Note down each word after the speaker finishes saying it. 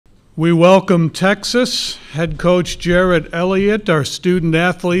We welcome Texas. Head coach Jerritt Elliott. Our student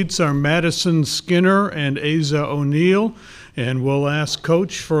athletes are Madisen Skinner and Asjia O'Neill, and we'll ask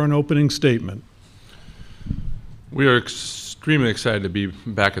Coach for an opening statement. We are extremely excited to be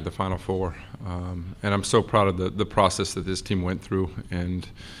back at the Final Four, and I'm so proud of the process that this team went through. And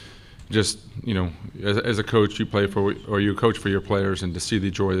just, you know, as a coach, you play for, or you coach for your players, and to see the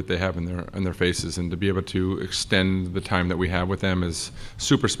joy that they have in their faces, and to be able to extend the time that we have with them is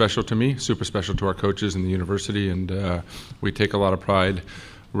super special to me, super special to our coaches and the university, and we take a lot of pride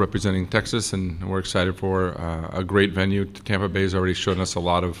representing Texas, and we're excited for a great venue. Tampa Bay has already shown us a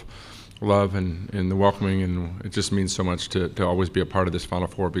lot of love and the welcoming, and it just means so much to always be a part of this Final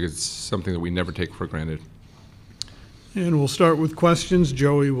Four, because it's something that we never take for granted. And we'll start with questions.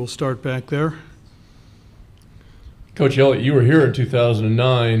 Joey, we'll start back there. Coach Elliott, you were here in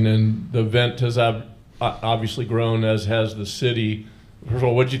 2009, and the event has obviously grown, as has the city. First of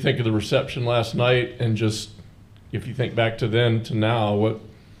all, what did you think of the reception last night? And just, if you think back to then to now,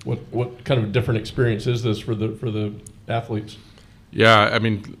 what kind of a different experience is this for the athletes? Yeah, I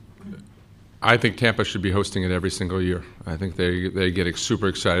mean, I think Tampa should be hosting it every single year. I think they get super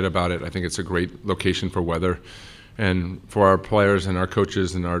excited about it. I think it's a great location for weather. And for our players and our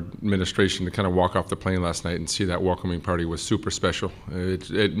coaches and our administration to kind of walk off the plane last night and see that welcoming party was super special.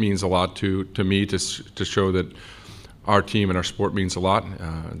 It means a lot to me to show that our team and our sport means a lot,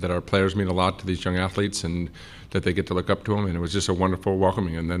 that our players mean a lot to these young athletes, and that they get to look up to them. And it was just a wonderful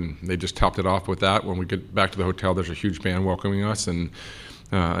welcoming. And then they just topped it off with that. When we get back to the hotel, there's a huge band welcoming us, and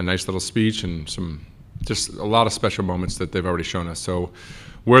a nice little speech, and just a lot of special moments that they've already shown us. So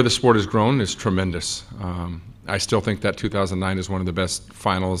where the sport has grown is tremendous. I still think that 2009 is one of the best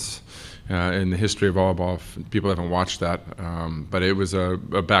finals in the history of volleyball. If people haven't watched that, but it was a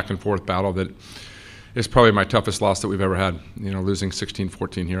back and forth battle that is probably my toughest loss that we've ever had. You know, losing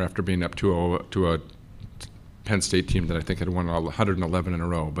 16-14 here after being up 2-0 to a Penn State team that I think had won 111 in a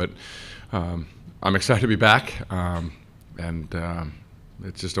row. But I'm excited to be back, and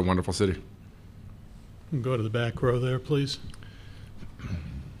it's just a wonderful city. Go to the back row there, please.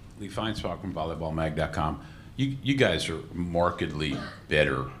 Lee Feinsbach from volleyballmag.com. You guys are markedly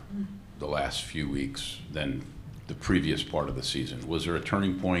better the last few weeks than the previous part of the season. Was there a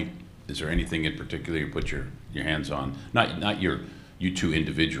turning point? Is there anything in particular you put your hands on? Not you two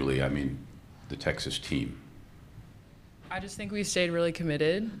individually, I mean the Texas team. I just think we stayed really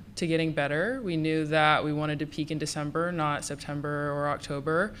committed to getting better. We knew that we wanted to peak in December, not September or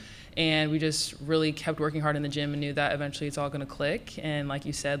October. And we just really kept working hard in the gym and knew that eventually it's all going to click. And like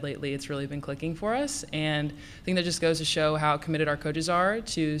you said, lately it's really been clicking for us. And I think that just goes to show how committed our coaches are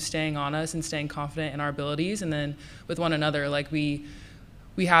to staying on us and staying confident in our abilities. And then with one another, like we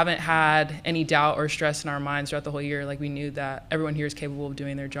haven't had any doubt or stress in our minds throughout the whole year. Like we knew that everyone here is capable of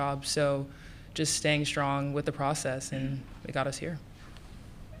doing their job. So just staying strong with the process, and it got us here.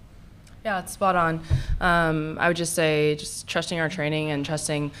 Yeah, it's spot on. I would just say just trusting our training and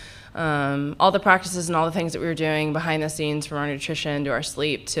trusting all the practices and all the things that we were doing behind the scenes, from our nutrition to our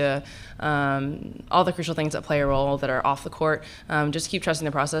sleep to all the crucial things that play a role that are off the court. Just keep trusting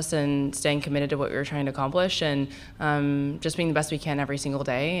the process and staying committed to what we were trying to accomplish, and just being the best we can every single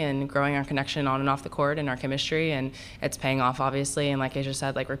day, and growing our connection on and off the court and our chemistry. And it's paying off, obviously. And like I just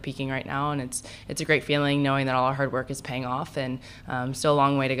said, like we're peaking right now, and it's a great feeling knowing that all our hard work is paying off. And still a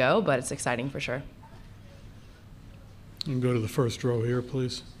long way to go, but it's exciting for sure. And go to the first row here,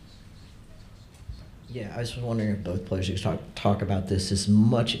 please. Yeah, I was wondering if both players could talk about this. As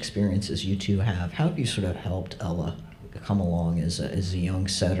much experience as you two have, how have you sort of helped Ella come along as a young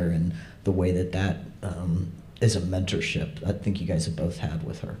setter, and the way that is a mentorship I think you guys have both had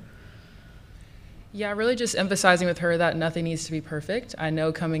with her? Yeah, really just emphasizing with her that nothing needs to be perfect. I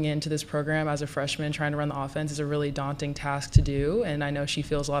know coming into this program as a freshman, trying to run the offense is a really daunting task to do, and I know she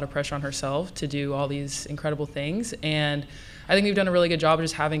feels a lot of pressure on herself to do all these incredible things. And I think we've done a really good job of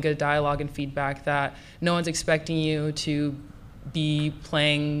just having good dialogue and feedback, that no one's expecting you to be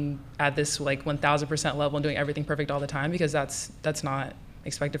playing at this like 1,000% level and doing everything perfect all the time, because that's not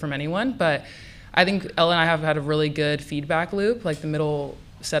expected from anyone. But I think Ella and I have had a really good feedback loop. Like the middle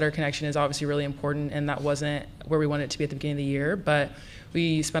setter connection is obviously really important, and that wasn't where we wanted it to be at the beginning of the year, but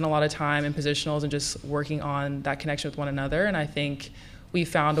we spent a lot of time in positionals and just working on that connection with one another. And I think we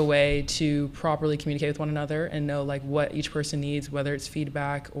found a way to properly communicate with one another and know like what each person needs, whether it's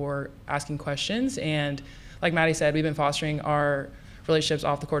feedback or asking questions. And like Maddie said, we've been fostering our relationships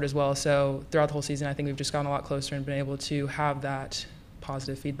off the court as well. So throughout the whole season, I think we've just gotten a lot closer and been able to have that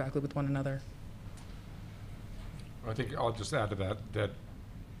positive feedback loop with one another. I think I'll just add to that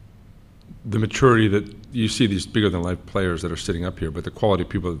the maturity that you see these bigger-than-life players that are sitting up here, but the quality of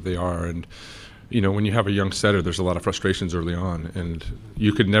people that they are. And, when you have a young setter, there's a lot of frustrations early on, and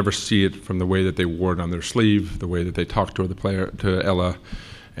you could never see it from the way that they wore it on their sleeve, the way that they talked to Ella.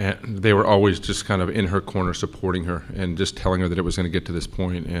 And they were always just kind of in her corner supporting her and just telling her that it was going to get to this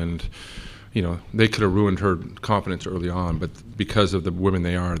point. And, they could have ruined her confidence early on, but because of the women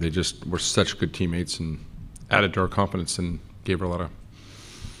they are, they just were such good teammates and added to her confidence and gave her a lot of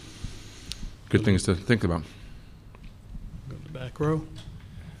good things to think about. Go to the back row.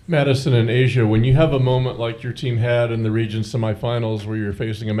 Madisen and Asjia, when you have a moment like your team had in the region semifinals where you're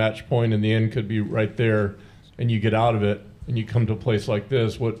facing a match point and the end could be right there and you get out of it and you come to a place like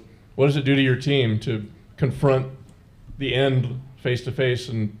this, what does it do to your team to confront the end face to face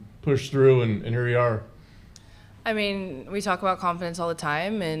and push through and here you are? I mean, we talk about confidence all the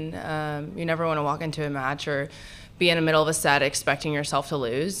time, and you never want to walk into a match or be in the middle of a set expecting yourself to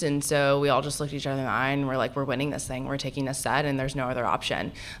lose. And so we all just looked at each other in the eye and we're like, we're winning this thing. We're taking this set and there's no other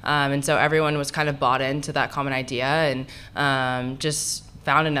option. And so everyone was kind of bought into that common idea and just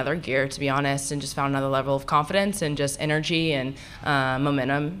found another gear, to be honest, and just found another level of confidence and just energy and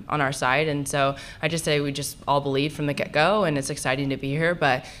momentum on our side. And so I just say we just all believed from the get-go, and it's exciting to be here.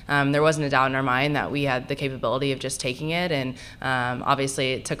 But there wasn't a doubt in our mind that we had the capability of just taking it. And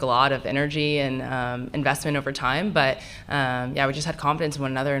obviously it took a lot of energy and investment over time. But yeah, we just had confidence in one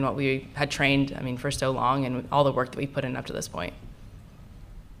another and what we had trained, for so long, and all the work that we put in up to this point.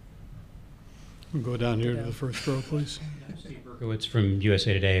 We'll go down here to the first row, please. It's from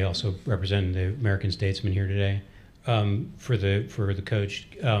USA Today, also representing the American Statesman here today. For the coach,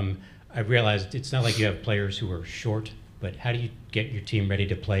 I realized it's not like you have players who are short, but how do you get your team ready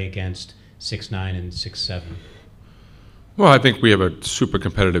to play against 6'9" and 6'7"? Well, I think we have a super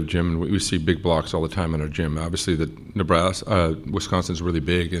competitive gym, and we see big blocks all the time in our gym. Obviously, Wisconsin's really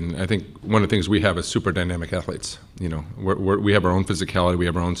big, and I think one of the things we have is super dynamic athletes. We have our own physicality, we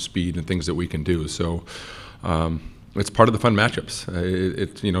have our own speed and things that we can do. So it's part of the fun matchups.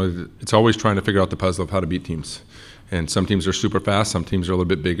 It's always trying to figure out the puzzle of how to beat teams. And some teams are super fast, some teams are a little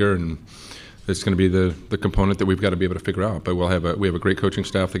bit bigger, and it's going to be the component that we've got to be able to figure out. But we have a great coaching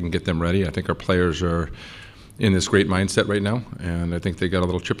staff that can get them ready. I think our players are in this great mindset right now, and I think they got a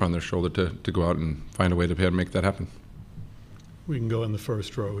little chip on their shoulder to go out and find a way to make that happen. We can go in the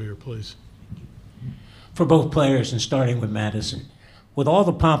first row here, please. For both players, and starting with Madisen, with all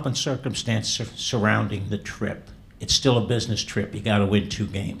the pomp and circumstance surrounding the trip, it's still a business trip. You got to win 2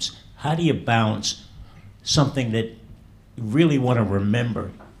 games. How do you balance something that you really want to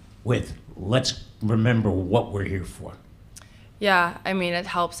remember with, let's remember what we're here for? Yeah, it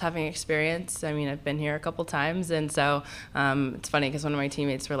helps having experience. I've been here a couple times, and so it's funny because one of my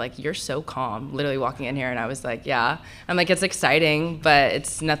teammates were like, "You're so calm," literally walking in here, and I was like, "Yeah." I'm like, it's exciting, but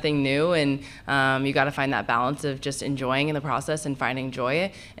it's nothing new, and you got to find that balance of just enjoying in the process and finding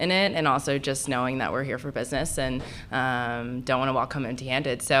joy in it, and also just knowing that we're here for business and don't want to home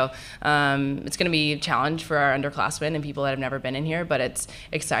empty-handed. So it's going to be a challenge for our underclassmen and people that have never been in here, but it's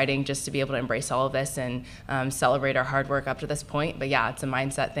exciting just to be able to embrace all of this and celebrate our hard work up to this point. But yeah, it's a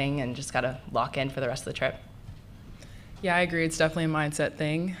mindset thing and just got to lock in for the rest of the trip. Yeah, I agree. It's definitely a mindset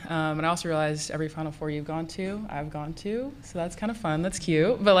thing. And I also realized every Final Four you've gone to, I've gone to. So that's kind of fun. That's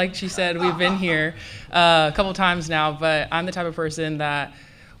cute. But like she said, we've been here a couple times now. But I'm the type of person that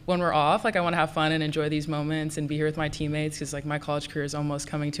when we're off, I want to have fun and enjoy these moments and be here with my teammates because my college career is almost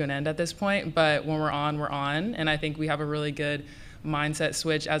coming to an end at this point. But when we're on, we're on. And I think we have a really good mindset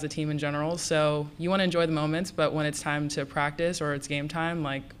switch as a team in general. So you want to enjoy the moments, but when it's time to practice or it's game time,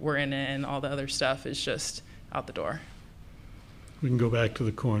 we're in it and all the other stuff is just out the door. We can go back to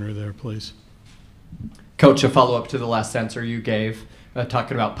the corner there, please. Coach, a follow-up to the last answer you gave,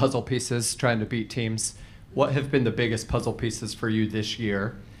 talking about puzzle pieces, trying to beat teams. What have been the biggest puzzle pieces for you this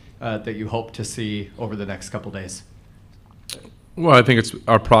year that you hope to see over the next couple days? Well, I think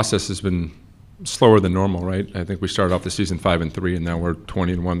our process has been slower than normal, right? I think we started off the season 5-3, and now we're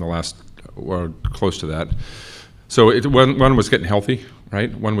 20-1 the last, or close to that. So one was getting healthy,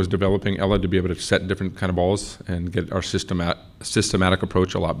 right? One was developing Ella to be able to set different kind of balls and get our systematic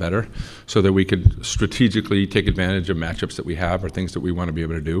approach a lot better so that we could strategically take advantage of matchups that we have or things that we want to be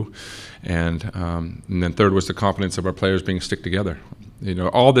able to do. And then third was the confidence of our players being stick together.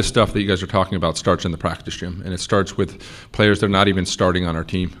 All this stuff that you guys are talking about starts in the practice gym, and it starts with players that are not even starting on our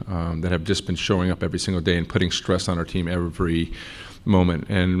team, that have just been showing up every single day and putting stress on our team every moment.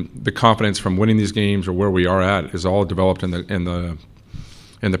 And the confidence from winning these games or where we are at is all developed in the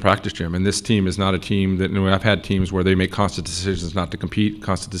in the practice gym. And this team is not a team that, I've had teams where they make constant decisions not to compete,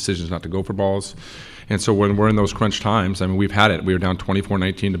 constant decisions not to go for balls. And so when we're in those crunch times, we've had it. We were down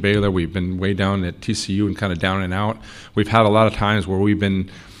 24-19 to Baylor. We've been way down at TCU and kind of down and out. We've had a lot of times where we've been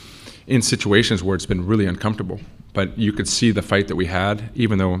in situations where it's been really uncomfortable. But you could see the fight that we had,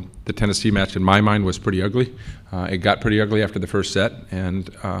 even though the Tennessee match in my mind was pretty ugly. It got pretty ugly after the first set, and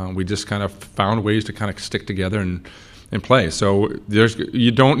we just kind of found ways to kind of stick together and play. So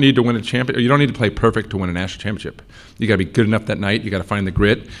you don't need to win a champion. You don't need to play perfect to win a national championship. You got to be good enough that night. You got to find the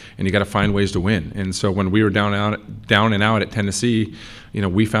grit, and you got to find ways to win. And so when we were down and out at Tennessee,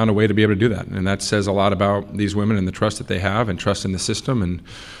 we found a way to be able to do that, and that says a lot about these women and the trust that they have and trust in the system. And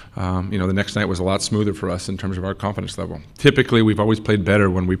the next night was a lot smoother for us in terms of our confidence level. Typically, we've always played better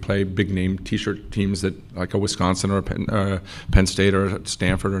when we play big-name T-shirt teams that, like a Wisconsin or a Penn State or a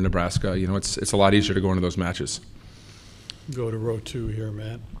Stanford or Nebraska. It's a lot easier to go into those matches. Go to row 2 here,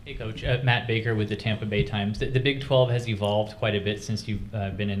 Matt. Hey, Coach. Matt Baker with the Tampa Bay Times. The Big 12 has evolved quite a bit since you've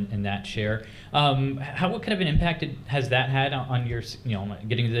been in that chair. What kind of an impact has that had on your,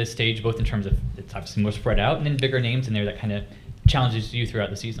 getting to this stage, both in terms of it's obviously more spread out and then bigger names in there that kind of challenges you throughout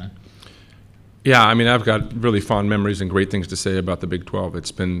the season? Yeah, I've got really fond memories and great things to say about the Big 12.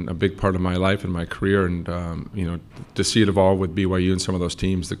 It's been a big part of my life and my career, and to see it evolve with BYU and some of those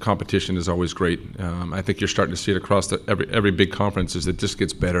teams, the competition is always great. I think you're starting to see it across every big conference as it just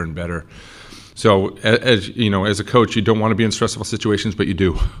gets better and better. So as a coach, you don't want to be in stressful situations, but you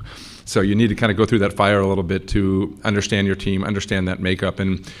do. So you need to kind of go through that fire a little bit to understand your team, understand that makeup.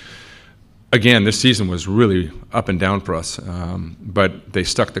 And again, this season was really up and down for us, but they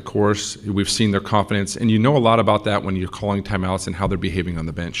stuck the course. We've seen their confidence, and a lot about that when you're calling timeouts and how they're behaving on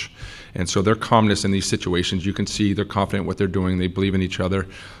the bench. And so their calmness in these situations, you can see they're confident in what they're doing. They believe in each other.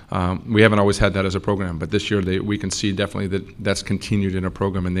 We haven't always had that as a program, but this year we can see definitely that's continued in our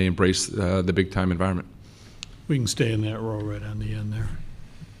program, and they embrace the big-time environment. We can stay in that row right on the end there.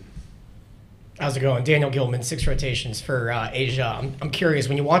 How's it going? Daniel Gilman, 6 rotations for Asjia. I'm curious,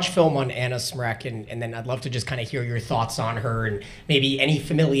 when you watch film on Anna Smrek, and then I'd love to just kind of hear your thoughts on her and maybe any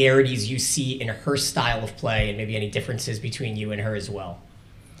familiarities you see in her style of play and maybe any differences between you and her as well.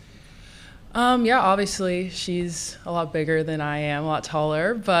 Yeah, obviously she's a lot bigger than I am, a lot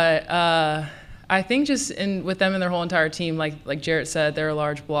taller, but I think just with them and their whole entire team, like Jerritt said, they're a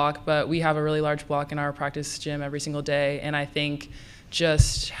large block, but we have a really large block in our practice gym every single day, and I think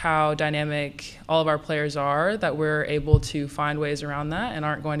just how dynamic all of our players are, that we're able to find ways around that and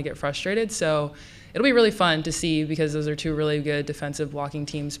aren't going to get frustrated. So it'll be really fun to see, because those are 2 really good defensive blocking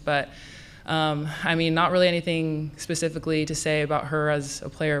teams. But not really anything specifically to say about her as a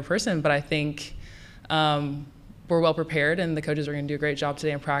player or person, but I think we're well prepared, and the coaches are going to do a great job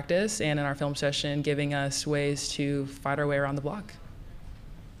today in practice and in our film session, giving us ways to fight our way around the block.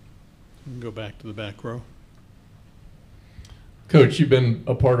 We can go back to the back row. Coach, you've been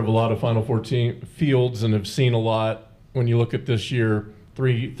a part of a lot of Final Four fields and have seen a lot. When you look at this year,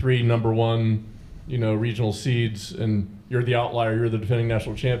 three number 1, regional seeds, and you're the outlier. You're the defending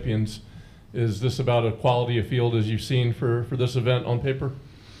national champions. Is this about a quality of field as you've seen for this event on paper?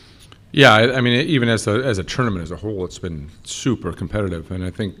 Yeah, even as a tournament as a whole, it's been super competitive, and I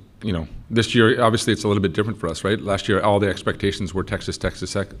think this year obviously it's a little bit different for us, right? Last year all the expectations were Texas,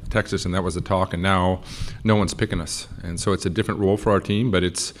 and that was the talk, and now no one's picking us, and so it's a different role for our team,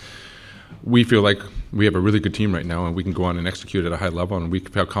 but we feel like we have a really good team right now, and we can go on and execute at a high level, and we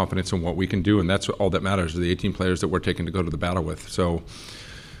have confidence in what we can do, and that's all that matters, the 18 players that we're taking to go to the battle with. So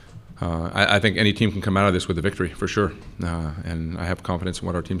I think any team can come out of this with a victory for sure, and I have confidence in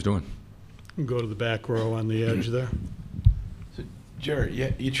what our team's doing. Go to the back row on the edge there. So,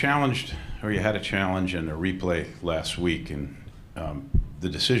 Jerritt, you challenged, or you had a challenge in a replay last week, and the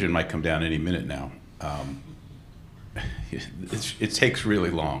decision might come down any minute now. It takes really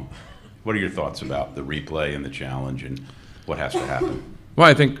long. What are your thoughts about the replay and the challenge and what has to happen? Well,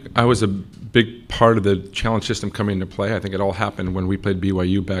 I think I was a big part of the challenge system coming into play. I think it all happened when we played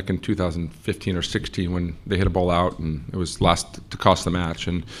BYU back in 2015 or 16 when they hit a ball out and it was last to cost the match.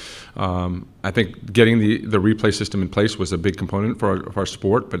 And I think getting the replay system in place was a big component for our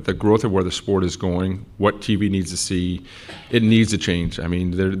sport, but the growth of where the sport is going, what TV needs to see, it needs to change.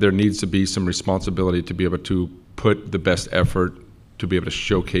 There needs to be some responsibility to be able to put the best effort to be able to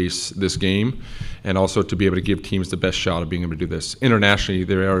showcase this game and also to be able to give teams the best shot of being able to do this. Internationally,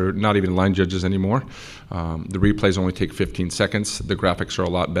 there are not even line judges anymore. The replays only take 15 seconds. The graphics are a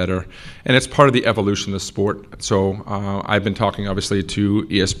lot better. And it's part of the evolution of the sport. So I've been talking, obviously, to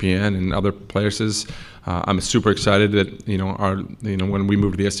ESPN and other places. I'm super excited that, when we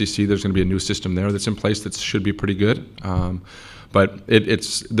move to the SEC, there's going to be a new system there that's in place that should be pretty good. But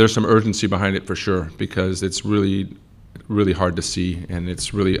there's some urgency behind it for sure, because it's really hard to see, and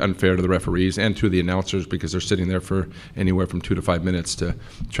it's really unfair to the referees and to the announcers, because they're sitting there for anywhere from 2 to 5 minutes to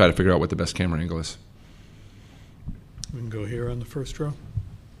try to figure out what the best camera angle is. We can go here on the first row.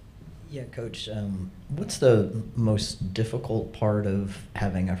 Yeah, Coach, what's the most difficult part of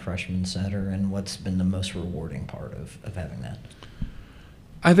having a freshman setter, and what's been the most rewarding part of having that?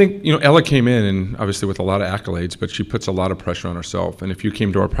 I think, Ella came in, and obviously with a lot of accolades, but she puts a lot of pressure on herself. And if you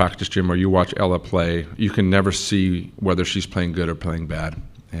came to our practice gym or you watch Ella play, you can never see whether she's playing good or playing bad.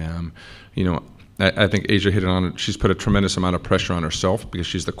 I think Asjia hit it on it. She's put a tremendous amount of pressure on herself because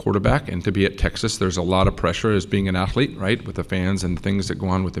she's the quarterback, and to be at Texas, there's a lot of pressure as being an athlete, right, with the fans and things that go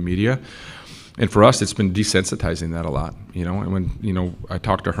on with the media. And for us, it's been desensitizing that a lot, And when, I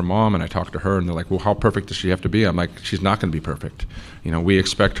talk to her mom and I talk to her, and they're like, well, how perfect does she have to be? I'm like, she's not going to be perfect. We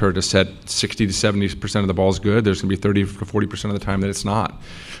expect her to set 60 to 70% of the balls good. There's going to be 30 to 40% of the time that it's not.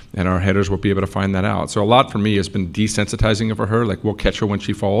 And our headers will be able to find that out. So a lot for me has been desensitizing for her. Like, we'll catch her when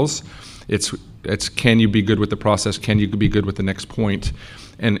she falls. It's can you be good with the process? Can you be good with the next point?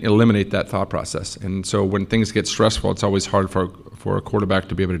 And eliminate that thought process. And so when things get stressful, it's always hard for a quarterback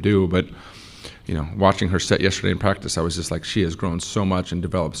to be able to do. But watching her set yesterday in practice, I was just like, she has grown so much and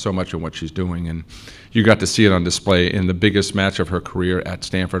developed so much in what she's doing. And you got to see it on display in the biggest match of her career at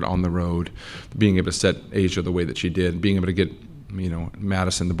Stanford on the road, being able to set Asjia the way that she did, being able to get,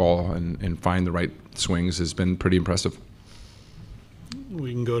 Madisen the ball and find the right swings has been pretty impressive.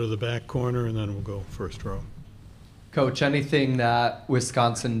 We can go to the back corner, and then we'll go first row. Coach, anything that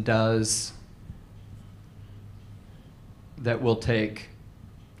Wisconsin does that will take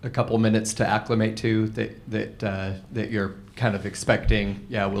a couple minutes to acclimate to that you're kind of expecting?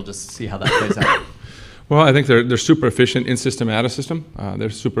 Yeah, we'll just see how that plays out. Well, I think they're super efficient in system, out of system. They're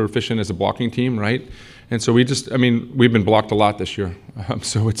super efficient as a blocking team, right? And so we've been blocked a lot this year.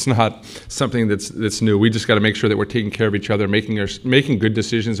 So it's not something that's new. We just got to make sure that we're taking care of each other, making good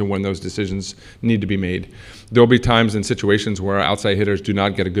decisions, and when those decisions need to be made. There'll be times and situations where outside hitters do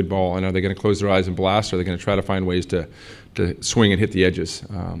not get a good ball, and are they going to close their eyes and blast, or are they going to try to find ways to swing and hit the edges?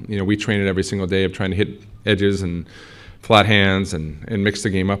 We train it every single day of trying to hit edges and flat hands and mix the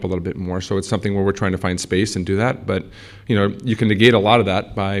game up a little bit more. So it's something where we're trying to find space and do that. But, you can negate a lot of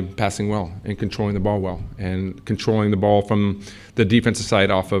that by passing well and controlling the ball well and controlling the ball from the defensive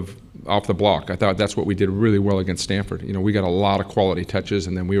side off the block. I thought that's what we did really well against Stanford. We got a lot of quality touches,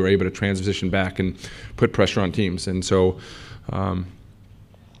 and then we were able to transition back and put pressure on teams. And so,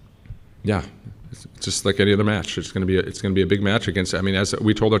 it's just like any other match. It's going to be a big match against. As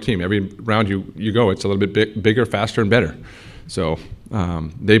we told our team, every round you go, it's a little bit bigger, faster, and better. So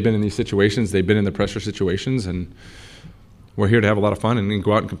they've been in these situations. They've been in the pressure situations, and we're here to have a lot of fun and then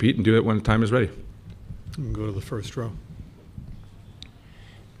go out and compete and do it when the time is ready. We can go to the first row.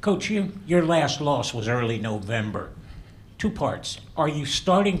 Coach, your last loss was early November. 2 parts. Are you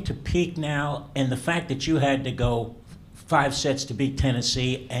starting to peak now? And the fact that you had to go 5 sets to beat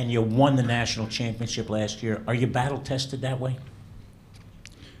Tennessee, and you won the national championship last year. Are you battle tested that way?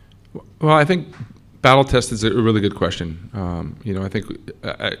 Well, I think battle test is a really good question. I think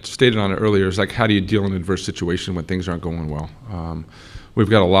I stated on it earlier, is like, how do you deal in an adverse situation when things aren't going well? We've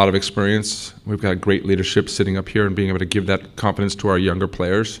got a lot of experience. We've got great leadership sitting up here and being able to give that confidence to our younger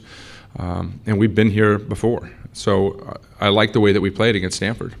players. And we've been here before. So I like the way that we played against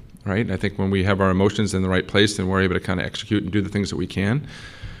Stanford. Right? I think when we have our emotions in the right place, then we're able to kind of execute and do the things that we can.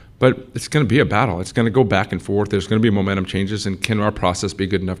 But it's going to be a battle. It's going to go back and forth. There's going to be momentum changes, and can our process be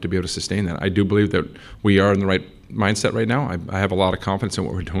good enough to be able to sustain that? I do believe that we are in the right mindset right now. I have a lot of confidence in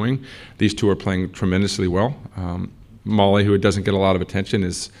what we're doing. These two are playing tremendously well. Molly, who doesn't get a lot of attention,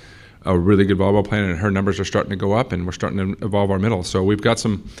 is a really good volleyball player, and her numbers are starting to go up, and we're starting to evolve our middle. So we've got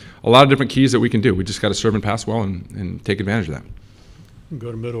a lot of different keys that we can do. We just got to serve and pass well and take advantage of that. Go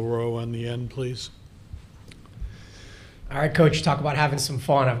to middle row on the end, please. All right, Coach, talk about having some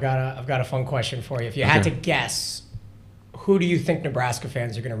fun. I've got a fun question for you. If you had to guess, who do you think Nebraska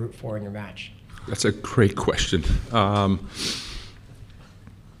fans are going to root for in your match? That's a great question. Well,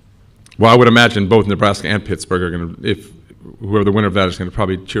 I would imagine both Nebraska and Pittsburgh are going to, if whoever the winner of that is going to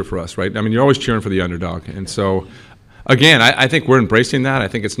probably cheer for us, right? You're always cheering for the underdog. And so, again, I think we're embracing that. I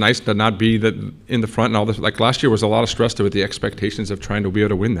think it's nice to not be in the front and all this. Like last year was a lot of stress with the expectations of trying to be able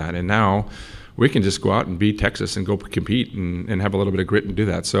to win that. And now we can just go out and beat Texas and go compete and have a little bit of grit and do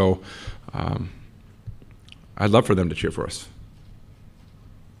that. So I'd love for them to cheer for us.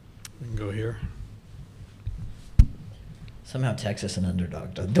 We can go here. Somehow Texas and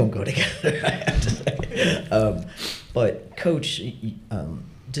underdog don't go together, I have to say. But, Coach,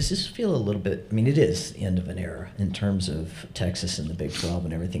 Does this feel a little bit, I mean, it is the end of an era in terms of Texas and the Big 12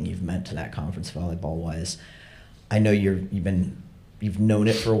 and everything you've meant to that conference volleyball-wise. I know you've known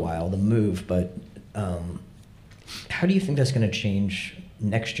it for a while, the move, but how do you think that's going to change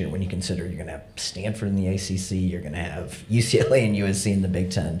next year when you consider you're going to have Stanford in the ACC, you're going to have UCLA and USC in the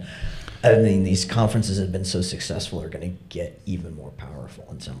Big Ten? I mean, these conferences that have been so successful are going to get even more powerful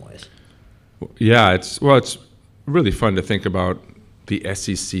in some ways. Yeah, it's really fun to think about the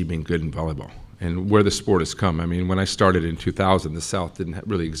SEC being good in volleyball and where the sport has come. I mean, when I started in 2000, the South didn't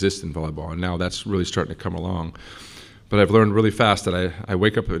really exist in volleyball, and now that's really starting to come along. But I've learned really fast that I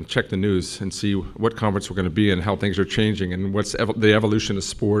wake up and check the news and see what conference we're going to be in, how things are changing, and what's the evolution of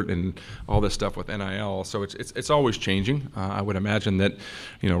sport and all this stuff with NIL. So it's always changing. I would imagine that,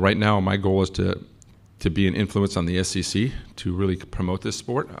 right now my goal is to be an influence on the SEC to really promote this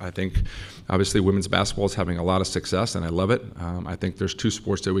sport. I think obviously women's basketball is having a lot of success, and I love it. I think there's two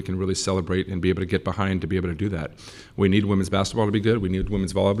sports that we can really celebrate and be able to get behind to be able to do that. We need women's basketball to be good. We need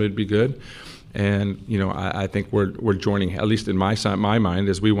women's volleyball to be good. And I think we're joining, at least in my mind,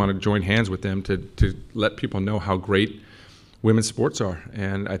 is we want to join hands with them to let people know how great women's sports are.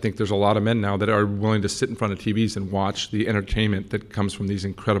 And I think there's a lot of men now that are willing to sit in front of TVs and watch the entertainment that comes from these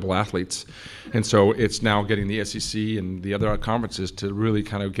incredible athletes. And so it's now getting the SEC and the other conferences to really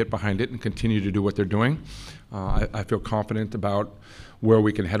kind of get behind it and continue to do what they're doing. I feel confident about where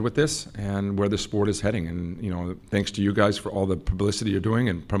we can head with this and where the sport is heading. And thanks to you guys for all the publicity you're doing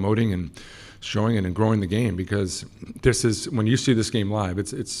and promoting and showing it and growing the game, because this is, when you see this game live,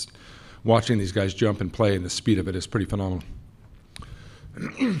 it's watching these guys jump and play, and the speed of it is pretty phenomenal.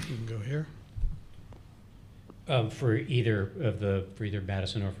 You can go here. For either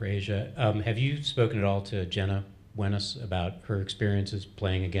Madisen or for Asjia, have you spoken at all to Jenna Wenis about her experiences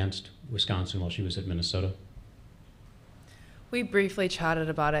playing against Wisconsin while she was at Minnesota? We briefly chatted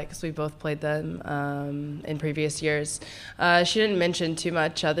about it because we both played them in previous years. She didn't mention too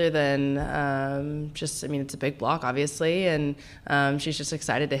much other than it's a big block, obviously, and she's just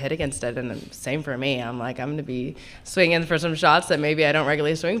excited to hit against it. And same for me. I'm going to be swinging for some shots that maybe I don't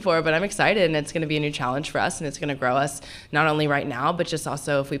regularly swing for, but I'm excited, and it's going to be a new challenge for us, and it's going to grow us not only right now, but just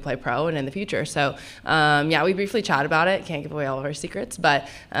also if we play pro and in the future. So, we briefly chatted about it. Can't give away all of our secrets, but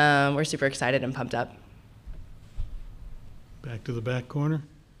we're super excited and pumped up. Back to the back corner.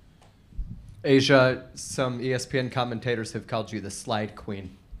 Asjia, some ESPN commentators have called you the slide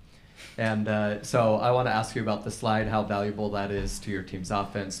queen. And so I want to ask you about the slide, how valuable that is to your team's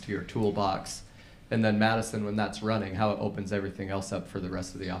offense, to your toolbox. And then Madisen, when that's running, how it opens everything else up for the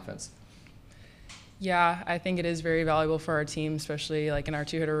rest of the offense. Yeah, I think it is very valuable for our team, especially in our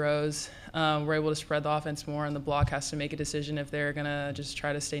two-hitter rows. We're able to spread the offense more, and the block has to make a decision if they're going to just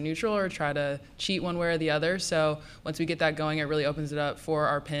try to stay neutral or try to cheat one way or the other. So once we get that going, it really opens it up for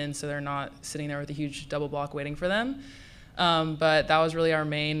our pins so they're not sitting there with a huge double block waiting for them. But that was really our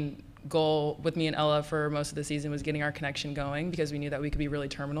main goal with me and Ella for most of the season, was getting our connection going, because we knew that we could be really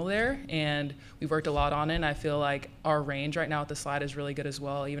terminal there, and we've worked a lot on it. And I feel like our range right now with the slide is really good as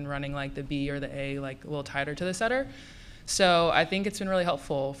well, even running the B or the A a little tighter to the setter. So I think it's been really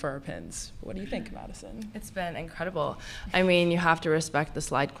helpful for our pins. What do you think, Madisen? It's been incredible. I mean, you have to respect the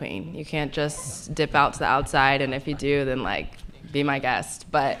slide queen. You can't just dip out to the outside, and if you do, then be my guest.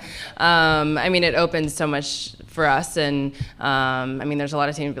 But it opens so much for us, and there's a lot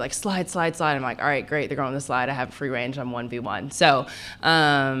of teams be slide. I'm all right, great, they're going the slide. I have free range on 1v1. So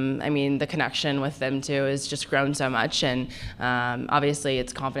the connection with them too has just grown so much, and obviously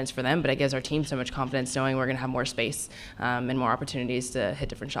it's confidence for them, but it gives our team so much confidence knowing we're going to have more space and more opportunities to hit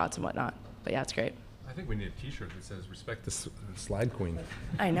different shots and whatnot. But yeah, it's great. I think we need a T-shirt that says "Respect the Slide Queen."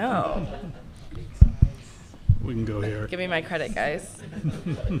 I know. We can go here. Give me my credit, guys.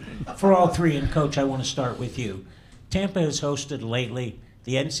 For all three, and Coach, I want to start with you. Tampa has hosted lately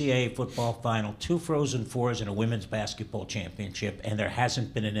the NCAA Football Final, 2 Frozen Fours, and a women's basketball championship, and there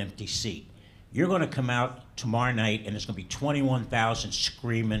hasn't been an empty seat. You're going to come out tomorrow night, and there's going to be 21,000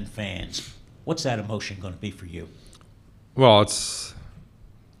 screaming fans. What's that emotion going to be for you? Well,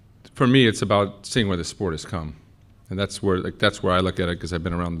 for me, it's about seeing where the sport has come, and that's where I look at it, because I've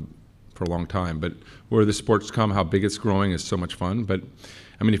been around for a long time. But where the sport's come, how big it's growing, is so much fun. But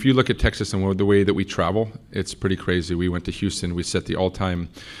if you look at Texas and the way that we travel, it's pretty crazy. We went to Houston, we set the all-time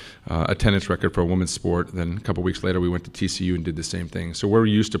attendance record for a women's sport. Then a couple weeks later, we went to TCU and did the same thing. So we're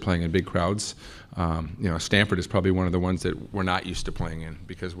used to playing in big crowds. Stanford is probably one of the ones that we're not used to playing in,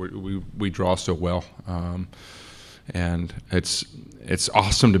 because we draw so well. And it's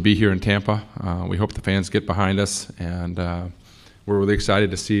awesome to be here in Tampa. We hope the fans get behind us, and we're really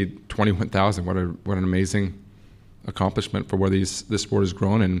excited to see 21,000. What an amazing accomplishment for where this sport has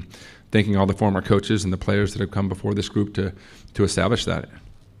grown, and thanking all the former coaches and the players that have come before this group to establish that,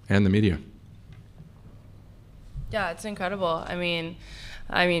 and the media. Yeah, it's incredible. I mean,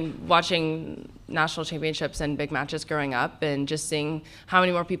 watching national championships and big matches growing up and just seeing how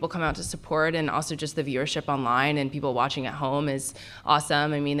many more people come out to support, and also just the viewership online and people watching at home is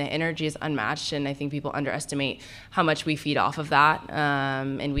awesome. I mean, the energy is unmatched, and I think people underestimate how much we feed off of that.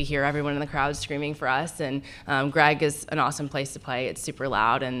 And we hear everyone in the crowd screaming for us. And Greg is an awesome place to play. It's super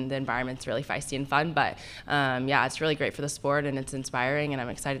loud, and the environment's really feisty and fun. But yeah, it's really great for the sport, and it's inspiring. And I'm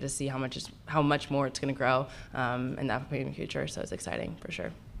excited to see how much more it's going to grow in the upcoming future. So it's exciting for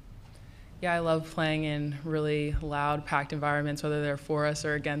sure. Yeah, I love playing in really loud, packed environments, whether they're for us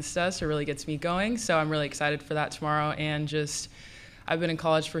or against us. It really gets me going. So I'm really excited for that tomorrow. And I've been in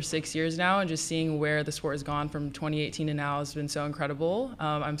college for 6 years now, and just seeing where the sport has gone from 2018 to now has been so incredible.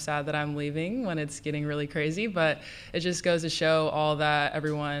 I'm sad that I'm leaving when it's getting really crazy, but it just goes to show all that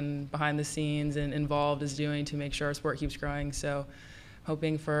everyone behind the scenes and involved is doing to make sure our sport keeps growing. So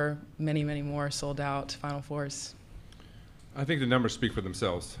hoping for many, many more sold-out Final Fours. I think the numbers speak for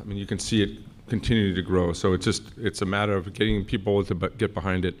themselves. I mean, you can see it continue to grow. So it's a matter of getting people to get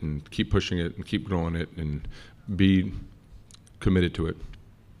behind it and keep pushing it and keep growing it and be committed to it.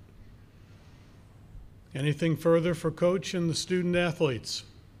 Anything further for Coach and the student athletes?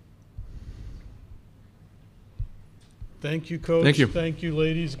 Thank you, Coach. Thank you. Thank you,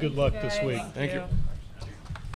 ladies. Good luck this week. Thank you.